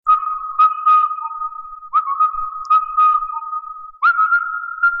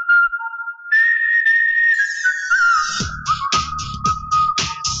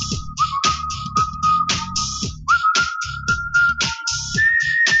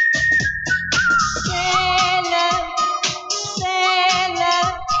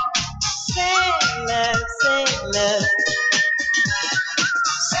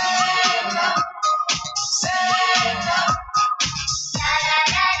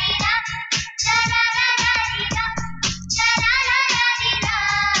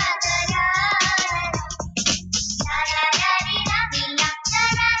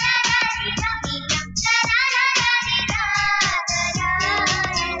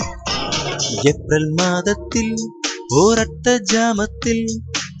April மாதத்தில் ஓரத்த ஜாமத்தில்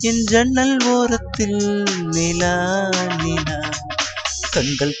என் ஜன்னல் ஓரத்தில் நிலா நிலா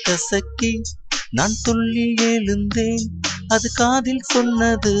கண்கள் கசக்கி நான் துள்ளி எழுந்தேன் அது காதில்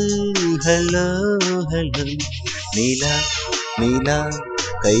சொன்னது ஹலோ ஹலோ நிலா நிலா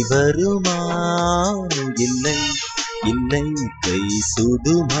கை வருமா இல்லை இல்லை கை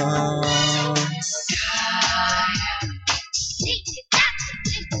சுடுமா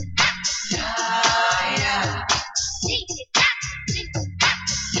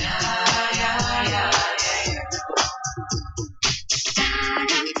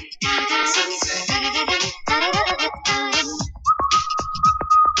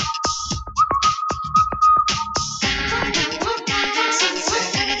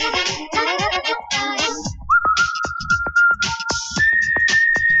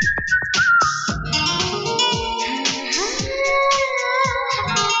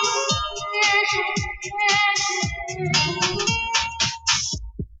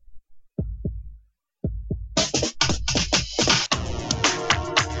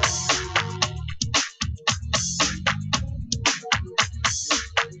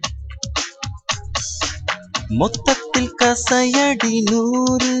மொத்தத்தில் கசையடி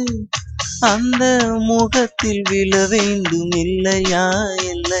 100 அந்த முகத்தில் விழ வேண்டும் இல்லையா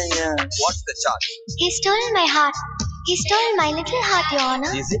இல்லையா What's the charge? He stole my heart. He stole my little heart, Your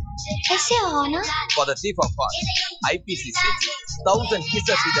Honor. Is it? Yes, Your Honor. For the thief of hearts, IPC says 1,000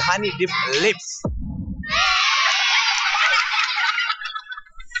 kisses with honey dipped lips.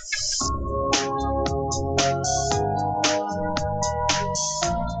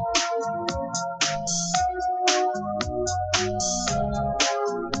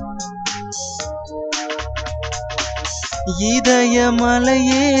 இதய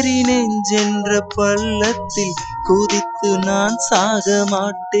மலையேறி நெஞ்சென்ற பள்ளத்தில் குதித்து நான் சாக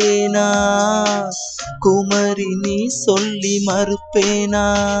மாட்டேனா குமரி நீ சொல்லி மறுப்பேனா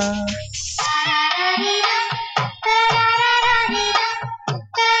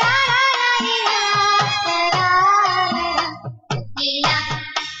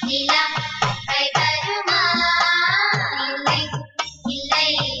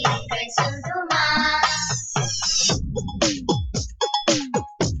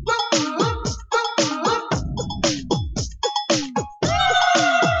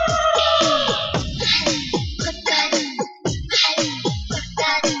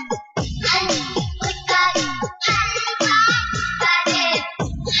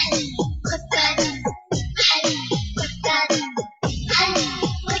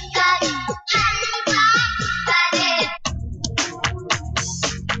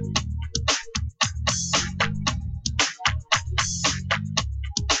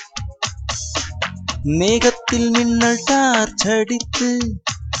மேகத்தில் மின்னல் டார்ச் அடித்து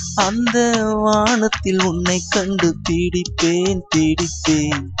அந்த வானத்தில் உன்னை கண்டு பிடிப்பேன்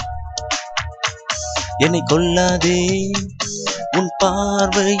பிடிப்பேன் என்னை கொல்லாதே உன்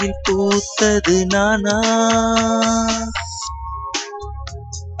பார்வையில் பூத்தது நானா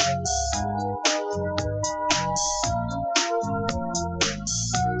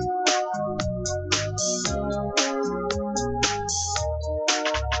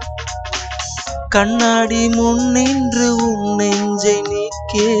கண்ணாடி முன் நின்று உன் நெஞ்சை நீ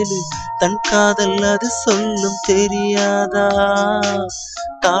கேளு தன் காதல் அது சொல்லும் தெரியாதா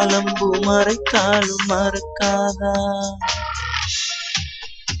தாளம்பூ மறைக்காலும் மறக்காதா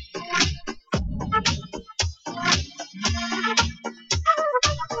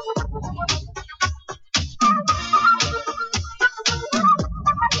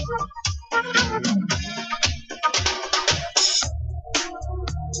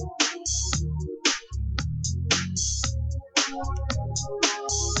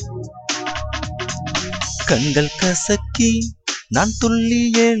கண்கள் கசக்கி நான் துள்ளி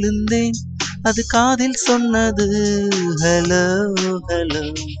எழுந்தேன் அது காதில் சொன்னது ஹலோ ஹலோ